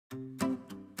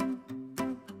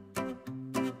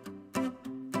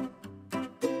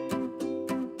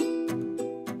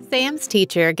Sam's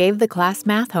teacher gave the class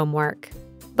math homework.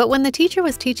 But when the teacher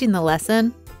was teaching the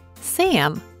lesson,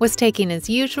 Sam was taking his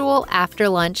usual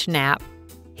after-lunch nap.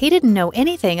 He didn't know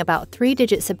anything about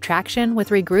three-digit subtraction with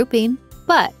regrouping,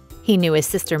 but he knew his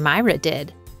sister Myra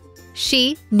did.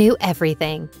 She knew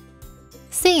everything.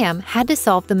 Sam had to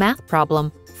solve the math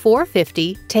problem,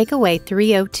 450 take away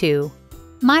 302.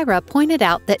 Myra pointed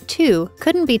out that 2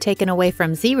 couldn't be taken away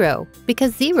from 0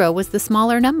 because 0 was the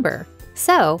smaller number.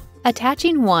 So,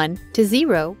 attaching 1 to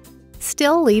 0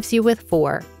 still leaves you with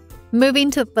 4.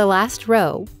 Moving to the last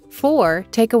row, 4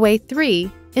 take away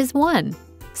 3 is 1.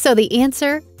 So the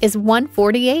answer is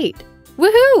 148.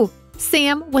 Woohoo!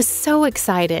 Sam was so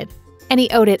excited, and he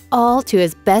owed it all to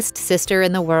his best sister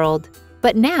in the world.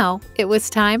 But now it was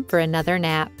time for another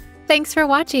nap. Thanks for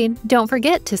watching. Don't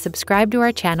forget to subscribe to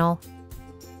our channel.